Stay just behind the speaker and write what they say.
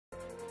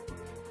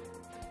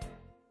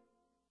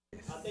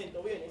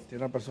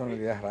Tiene una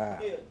personalidad rara.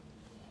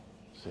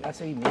 Sí. Da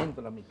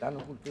seguimiento, la mitad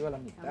no cultiva la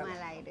mitad. Estamos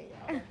al aire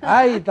ya.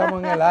 Ay,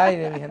 estamos en el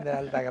aire, Virgen de la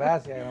Alta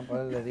Gracia, gran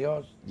poder de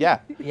Dios.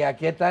 Ya. Y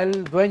aquí está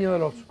el dueño de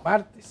los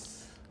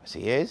martes.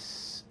 Así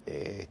es,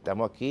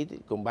 estamos aquí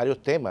con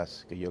varios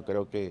temas que yo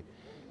creo que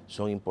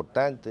son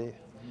importantes.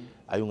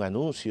 Hay un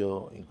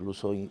anuncio,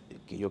 incluso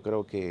que yo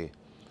creo que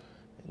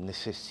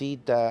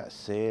necesita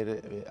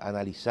ser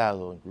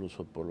analizado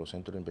incluso por los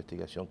centros de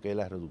investigación, que es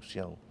la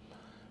reducción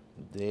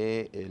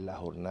de la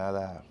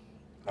jornada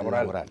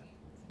laboral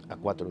a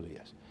 4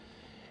 días.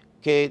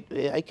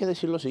 Que hay que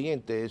decir lo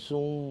siguiente, es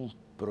un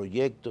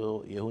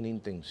proyecto y es una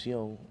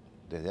intención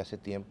desde hace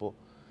tiempo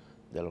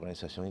de la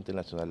Organización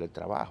Internacional del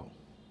Trabajo,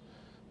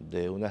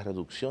 de una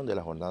reducción de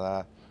la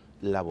jornada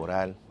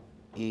laboral,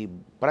 y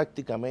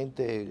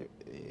prácticamente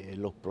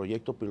los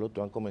proyectos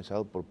pilotos han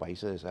comenzado por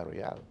países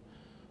desarrollados.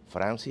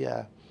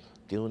 Francia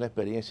tiene una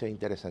experiencia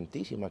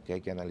interesantísima que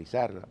hay que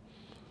analizarla,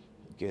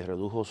 que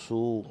redujo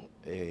su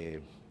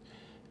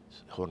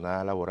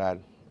jornada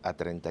laboral a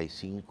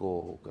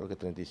 35, creo que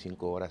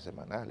 35 horas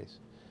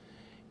semanales.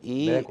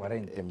 Y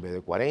en vez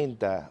de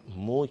 40,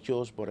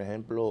 muchos, por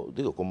ejemplo,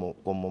 digo,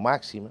 como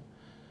máxima,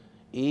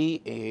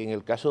 y en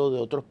el caso de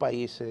otros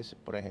países,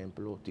 por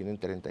ejemplo, tienen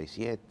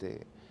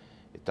 37,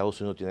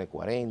 Estados Unidos tiene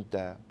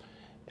 40,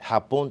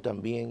 Japón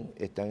también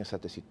está en esa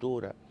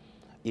tesitura,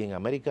 y en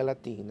América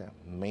Latina,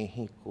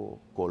 México,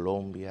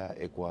 Colombia,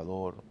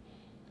 Ecuador,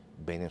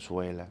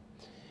 Venezuela,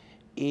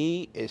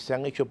 y se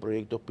han hecho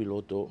proyectos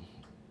pilotos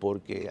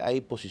porque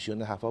hay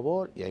posiciones a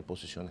favor y hay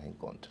posiciones en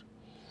contra.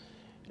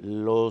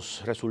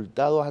 Los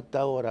resultados hasta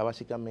ahora,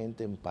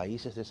 básicamente en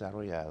países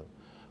desarrollados,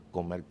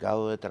 con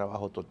mercados de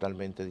trabajo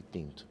totalmente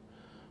distintos,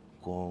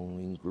 con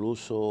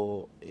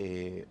incluso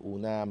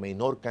una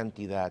menor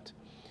cantidad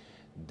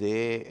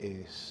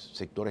de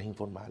sectores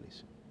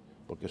informales,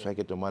 porque eso hay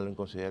que tomarlo en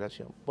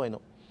consideración.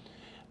 Bueno,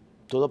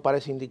 todo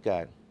parece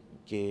indicar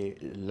que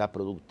la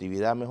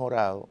productividad ha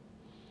mejorado,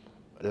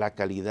 la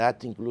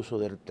calidad incluso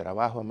del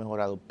trabajo ha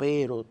mejorado,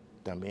 pero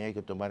también hay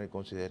que tomar en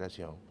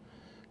consideración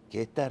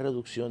que esta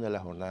reducción de la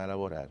jornada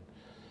laboral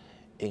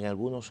en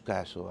algunos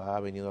casos ha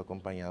venido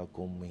acompañado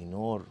con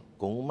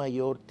un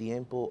mayor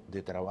tiempo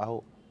de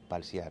trabajo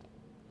parcial.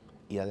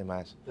 Y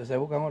además... Se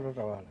buscan otros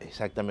trabajos.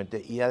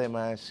 Exactamente, y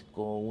además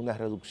con una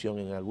reducción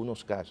en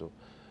algunos casos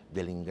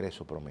del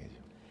ingreso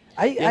promedio.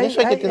 Eso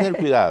hay que tener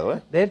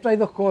cuidado. De esto hay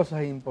dos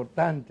cosas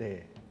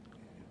importantes,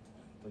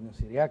 Antonio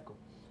Ciriaco.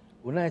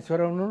 Una, eso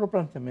era uno de los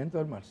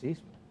planteamientos del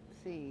marxismo.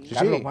 Sí.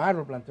 Carlos Marx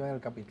lo planteó en El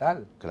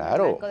Capital.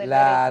 Claro.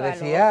 La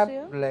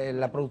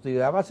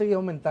productividad va a seguir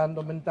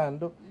aumentando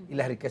y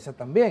la riqueza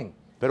también.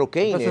 Pero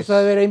Keynes... Entonces eso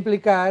debería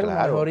implicar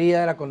una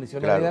mejoría de la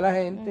condición de vida de la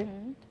gente.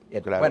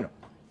 Bueno,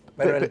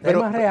 pero el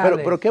tema real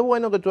pero qué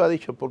bueno que tú has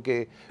dicho,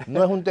 porque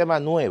no es un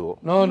tema nuevo.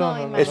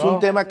 No. Es un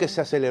tema que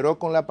se aceleró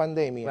con la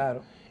pandemia.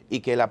 Claro. Y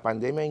que la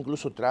pandemia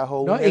incluso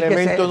trajo un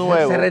elemento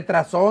nuevo. Se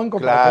retrasó en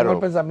comparación con el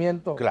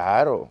pensamiento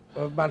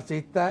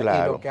marxista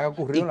y lo que ha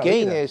ocurrido en la vida.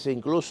 Y Keynes,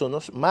 incluso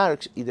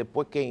Marx y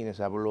después Keynes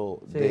habló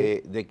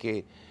de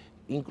que,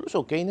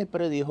 incluso Keynes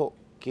predijo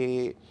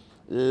que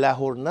la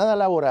jornada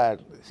laboral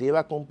se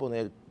iba a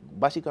componer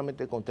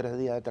básicamente con 3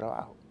 días de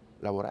trabajo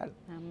laboral.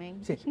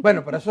 Amén. Sí.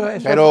 Bueno, pero eso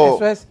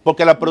es...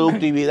 Porque la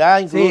productividad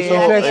incluso...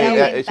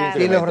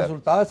 si los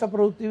resultados de esa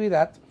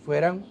productividad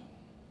fueran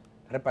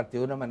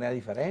repartido de una manera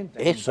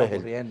diferente. Ese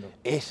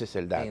es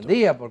el dato. Hoy en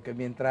día, porque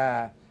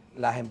mientras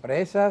las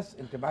empresas,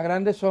 entre más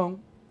grandes son,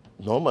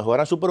 no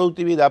mejoran su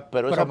productividad,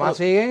 pero más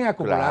siguen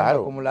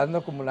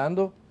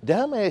acumulando.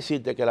 Déjame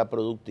decirte que la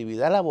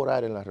productividad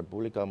laboral en la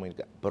República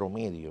Dominicana,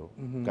 promedio,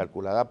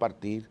 calculada a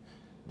partir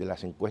de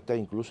las encuestas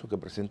incluso que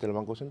presenta el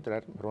Banco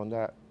Central,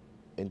 ronda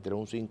entre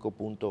un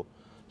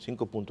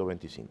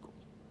 5.25.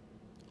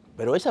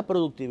 Pero esa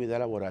productividad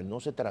laboral no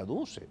se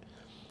traduce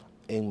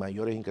en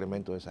mayores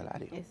incrementos de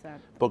salario.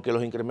 Exacto. Porque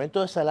los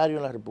incrementos de salario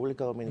en la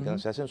República Dominicana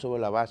se hacen sobre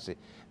la base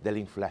de la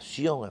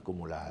inflación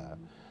acumulada.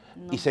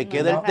 Y se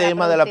queda el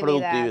tema de la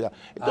productividad.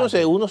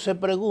 Entonces uno se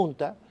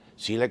pregunta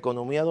si la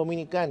economía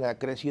dominicana ha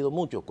crecido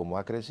mucho, como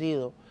ha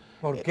crecido.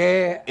 ¿Por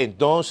qué?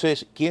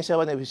 Entonces, ¿quién se ha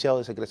beneficiado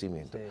de ese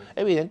crecimiento?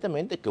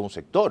 Evidentemente que un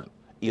sector,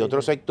 y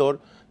otro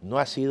sector no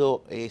ha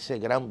sido ese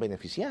gran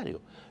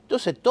beneficiario.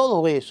 Entonces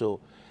todo eso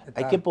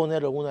hay que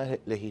ponerlo en una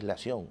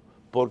legislación,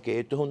 porque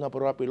esto es una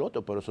prueba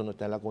piloto, pero eso no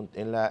está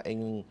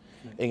en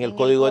el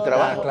Código de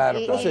Trabajo. Claro.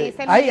 Entonces,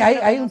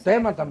 hay un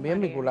tema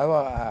también vinculado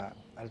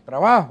al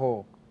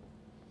trabajo,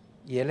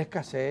 y es la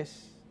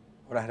escasez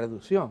o la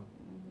reducción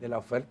de la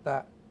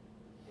oferta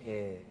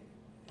de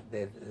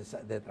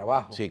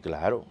trabajo. Sí,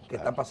 claro. Que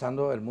está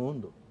pasando el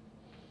mundo.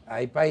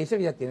 Hay países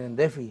que ya tienen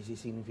déficit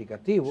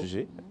significativo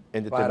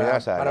en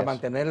determinadas áreas para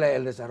mantener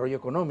el desarrollo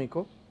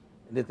económico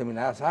en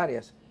determinadas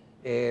áreas.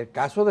 El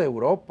caso de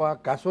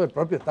Europa, caso del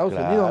propio Estados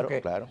Unidos,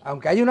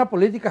 aunque hay una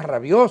política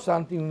rabiosa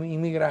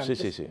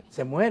anti-inmigrantes,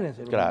 se mueren los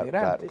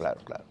inmigrantes. Claro.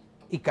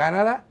 Y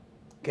Canadá,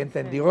 que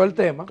entendió el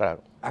tema,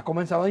 ha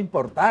comenzado a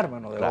importar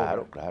mano de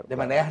obra de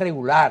manera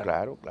regular.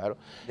 Claro.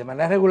 De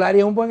manera regular, y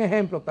es un buen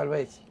ejemplo tal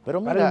vez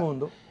pero para el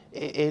mundo.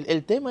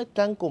 el tema es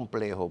tan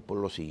complejo por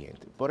lo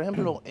siguiente. Por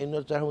ejemplo, en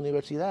nuestras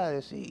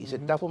universidades, y se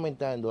está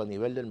fomentando a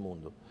nivel del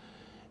mundo,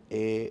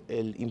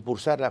 el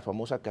impulsar la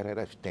famosa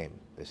carrera STEM,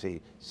 es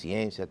decir,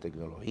 ciencia,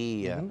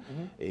 tecnología,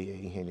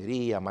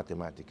 ingeniería,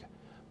 matemática.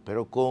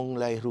 Pero con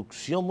la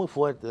irrupción muy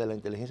fuerte de la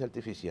inteligencia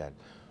artificial,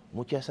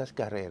 muchas de esas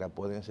carreras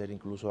pueden ser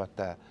incluso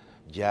hasta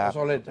ya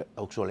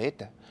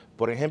obsoletas.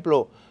 Por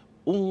ejemplo,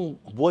 un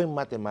buen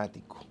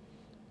matemático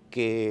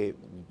que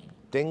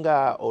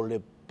tenga o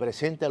le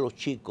presente a los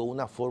chicos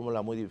una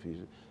fórmula muy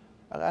difícil,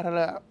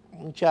 agarra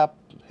un chat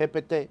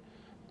GPT,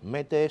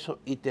 mete eso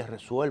y te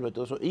resuelve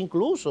todo eso.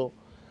 Incluso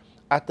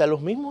hasta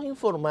los mismos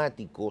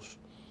informáticos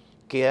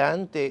que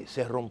antes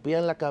se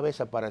rompían la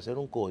cabeza para hacer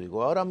un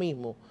código, ahora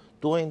mismo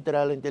tú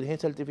entras a la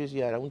inteligencia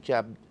artificial, a un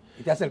chat,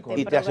 y te hace el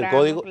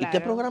código, claro, y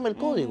te programa el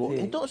código. Sí.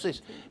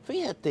 Entonces,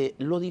 fíjate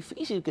lo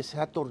difícil que se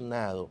ha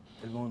tornado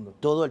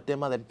todo el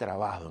tema del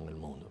trabajo en el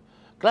mundo.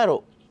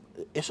 Claro,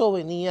 eso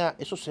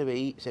se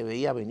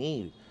veía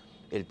venir,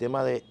 el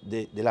tema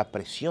de la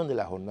presión de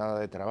la jornada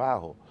de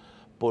trabajo,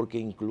 porque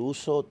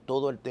incluso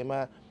todo el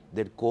tema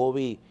del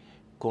COVID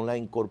con la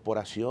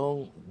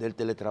incorporación del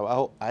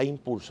teletrabajo ha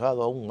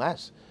impulsado aún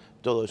más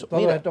todo eso.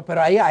 Todo esto,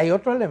 pero hay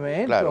otro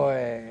elemento, claro,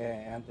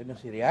 Antonio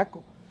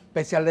Ciriaco,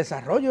 pese al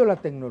desarrollo de la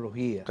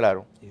tecnología,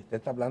 claro, y usted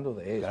está hablando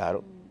de eso,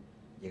 claro,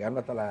 llegando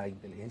hasta la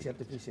inteligencia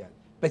artificial,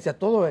 pese a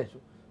todo eso,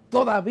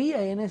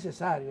 todavía es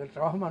necesario el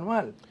trabajo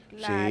manual.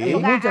 Claro.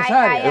 En muchas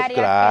áreas.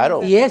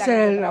 Claro. Y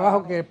ese es el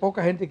trabajo que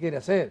poca gente quiere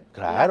hacer.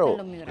 Claro,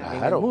 en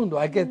el mundo.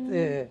 Hay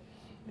que...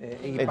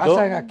 y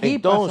pasan aquí,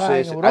 entonces, pasan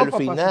en Europa,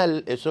 al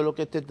final, eso es lo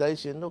que te está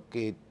diciendo,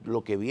 que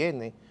lo que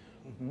viene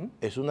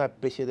es una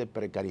especie de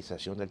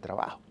precarización del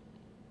trabajo.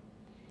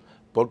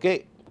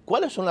 Porque,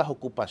 ¿cuáles son las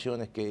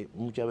ocupaciones que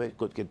muchas veces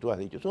que tú has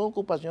dicho? Son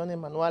ocupaciones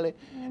manuales,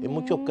 en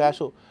muchos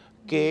casos,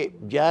 que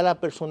ya la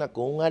persona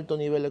con un alto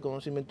nivel de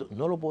conocimiento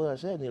no lo puede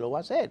hacer, ni lo va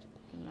a hacer.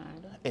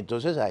 Claro.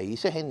 Entonces ahí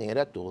se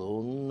genera toda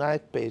una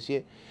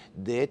especie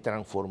de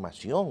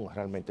transformación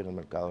realmente en el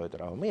mercado de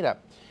trabajo.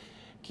 Mira,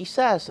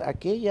 quizás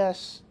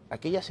aquellas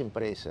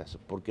empresas,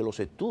 porque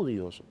los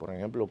estudios, por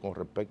ejemplo, con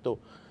respecto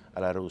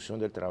a la reducción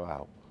del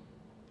trabajo,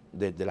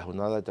 de la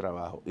jornada de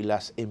trabajo, y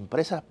las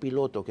empresas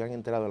pilotos que han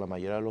entrado en la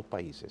mayoría de los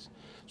países,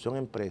 son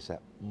empresas,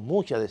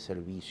 muchas de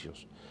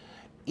servicios,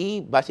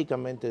 y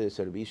básicamente de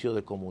servicios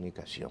de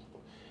comunicación,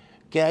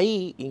 que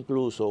ahí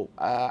incluso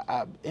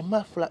es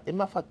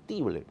más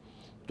factible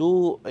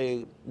tú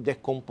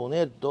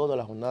descomponer toda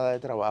la jornada de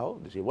trabajo,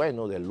 decir,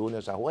 bueno, de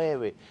lunes a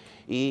jueves,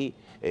 y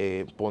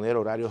poner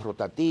horarios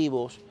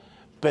rotativos,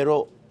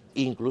 pero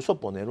incluso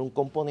poner un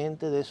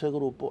componente de ese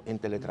grupo en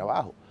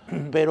teletrabajo.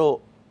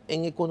 Pero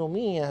en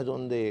economías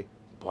donde,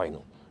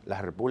 bueno, la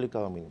República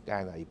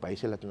Dominicana y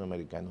países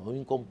latinoamericanos, hay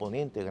un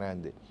componente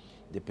grande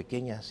de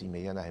pequeñas y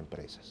medianas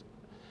empresas,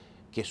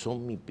 que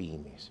son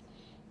MIPYMES,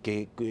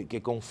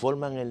 que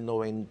conforman el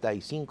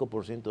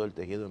 95% del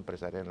tejido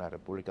empresarial en la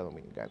República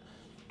Dominicana.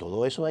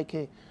 Todo eso hay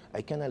que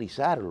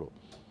analizarlo,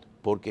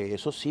 porque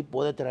eso sí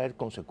puede traer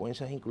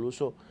consecuencias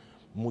incluso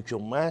mucho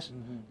más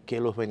que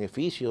los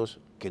beneficios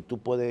que tú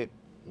puedes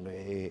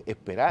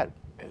esperar.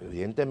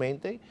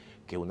 Evidentemente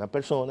que una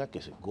persona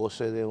que se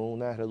goce de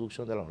una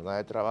reducción de la jornada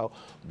de trabajo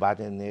va a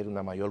tener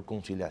una mayor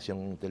conciliación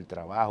entre el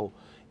trabajo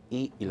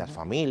y las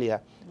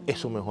familias,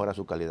 eso mejora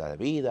su calidad de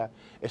vida,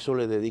 eso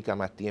le dedica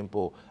más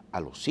tiempo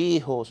a los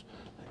hijos,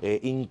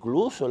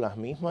 incluso las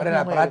mismas... Pero en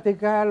la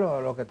práctica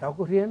lo que está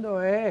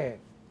ocurriendo es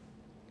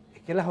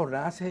que la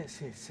jornada se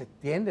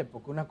extiende,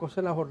 porque una cosa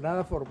es la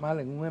jornada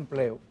formal en un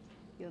empleo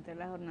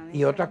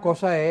y otra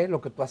cosa es lo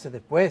que tú haces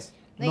después.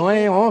 No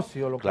es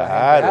ocio lo que la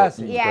gente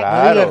hace, no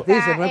es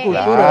divertirse, no es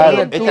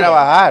cultura, es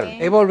trabajar.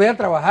 Es volver a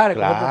trabajar.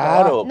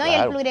 Claro, no, y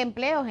el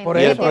pluriempleo.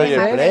 Y el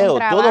pluriempleo,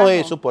 todo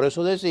eso, por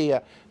eso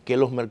decía que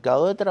los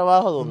mercados de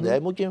trabajo donde hay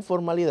mucha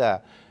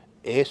informalidad,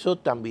 eso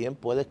también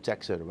puede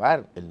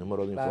exacerbar el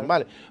número de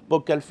informales.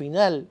 Porque al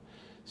final,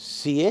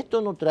 si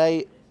esto no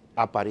trae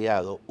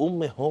apareado un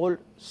mejor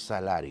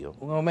salario,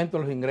 un aumento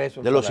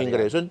de los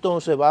ingresos,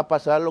 entonces va a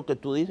pasar lo que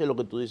tú dices,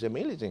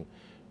 Millicent.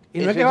 Y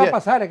no es que va a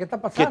pasar, es que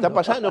está pasando. ¿Qué está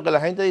pasando? Que la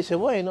gente dice,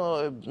 bueno,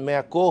 me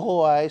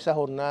acojo a esa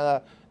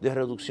jornada de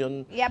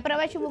reducción. Y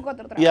aprovecho y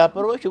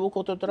busco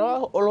otro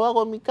trabajo. O lo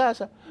hago en mi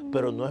casa.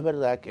 Pero no es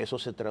verdad que eso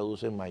se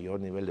traduce en mayor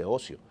nivel de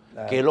ocio,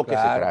 que es lo que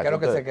se trata. Que es lo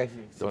que se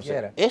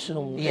quiera.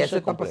 Y eso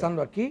está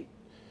pasando aquí,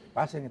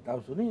 pasa en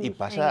Estados Unidos. Y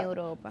pasa en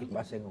Europa.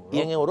 Y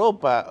en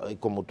Europa,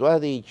 como tú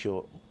has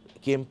dicho,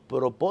 quien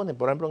propone,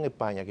 por ejemplo en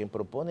España, quien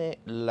propone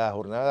la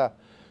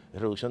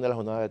reducción de la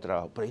jornada de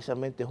trabajo,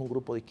 precisamente es un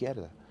grupo de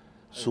izquierda.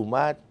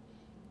 Sumar,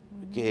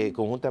 que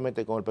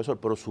conjuntamente con el PSOE,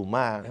 pero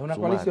Sumar... ¿Es una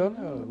coalición?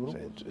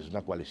 Es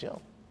una coalición.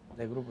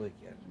 Del grupo de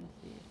izquierda.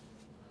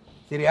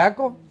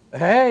 Ciriaco,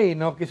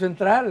 no quiso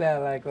entrarle a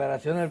la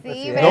declaración del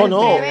presidente.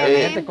 No,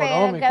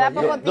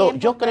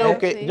 yo creo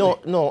que...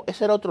 No,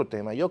 ese era otro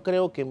tema. Yo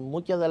creo que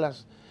muchas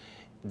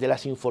de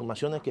las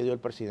informaciones que dio el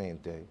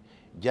presidente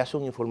ya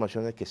son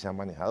informaciones que se han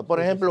manejado. Por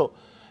ejemplo,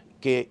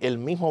 que el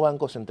mismo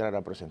Banco Central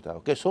ha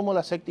presentado, que somos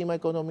la séptima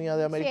economía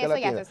de América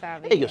Latina. Ya se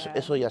sabe.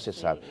 Eso ya se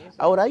sabe.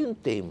 Ahora, hay un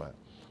tema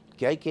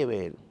que hay que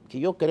ver, que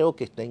yo creo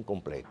que está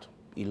incompleto,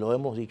 y lo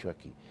hemos dicho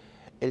aquí,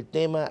 el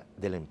tema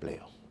del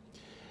empleo.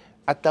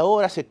 Hasta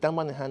ahora se están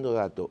manejando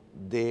datos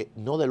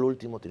no del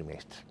último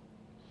trimestre,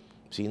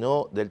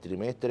 sino del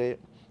trimestre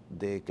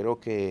de creo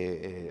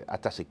que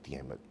hasta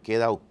septiembre.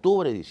 Queda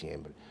octubre y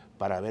diciembre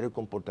para ver el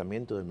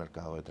comportamiento del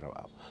mercado de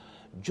trabajo.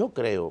 Yo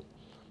creo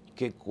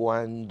que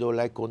cuando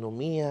la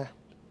economía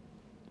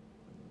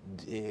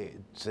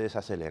se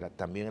desacelera,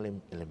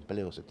 también el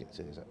empleo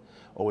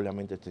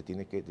obviamente se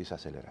tiene que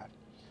desacelerar.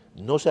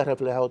 No se ha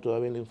reflejado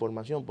todavía en la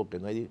información porque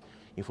no hay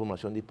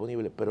información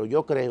disponible, pero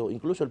yo creo,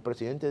 incluso el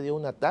presidente dio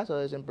una tasa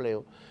de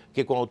desempleo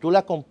que cuando tú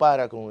la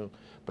comparas con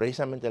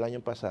precisamente el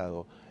año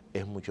pasado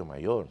es mucho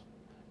mayor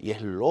y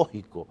es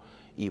lógico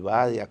y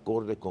va de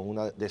acorde con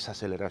una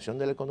desaceleración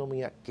de la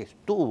economía que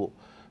estuvo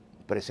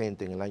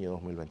presente en el año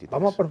 2023.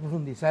 Vamos a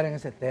profundizar en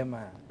ese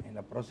tema en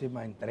la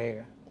próxima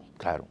entrega.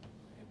 Claro.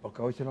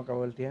 Porque hoy se nos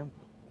acabó el tiempo.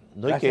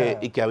 No,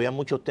 y que había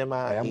muchos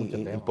temas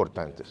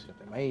importantes.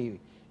 Y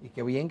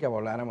qué bien que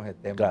abordáramos el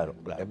tema, claro.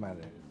 Tema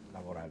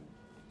laboral.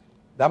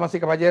 Damas y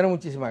caballeros,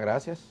 muchísimas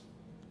gracias.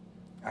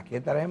 Aquí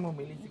estaremos,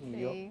 Millicent y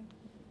yo,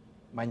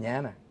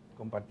 mañana,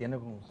 compartiendo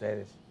con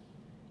ustedes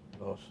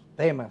los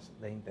temas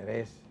de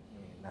interés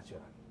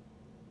nacional.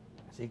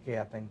 Así que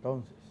hasta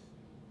entonces.